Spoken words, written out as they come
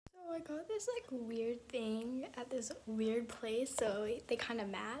got this like weird thing at this weird place, so they kind of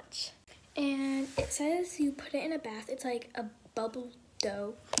match. And it says you put it in a bath. It's like a bubble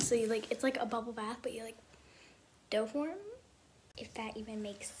dough. So you like, it's like a bubble bath, but you like dough form, if that even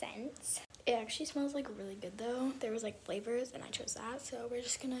makes sense. It actually smells like really good though. There was like flavors and I chose that, so we're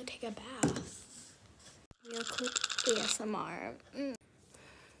just gonna take a bath. Real quick ASMR.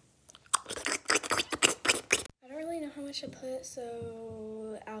 I don't really know how much to put,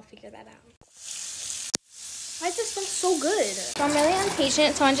 so I'll figure that out. Why does this smell so good? So I'm really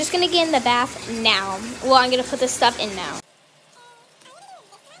impatient, so I'm just gonna get in the bath now. Well, I'm gonna put this stuff in now.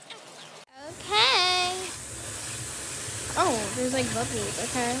 Okay. Oh, there's like bubbles,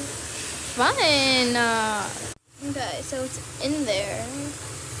 okay. Fun. Okay, so it's in there.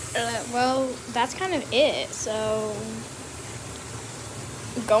 Well, that's kind of it, so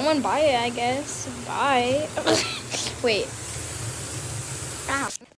go and buy it, I guess. Bye. Wait.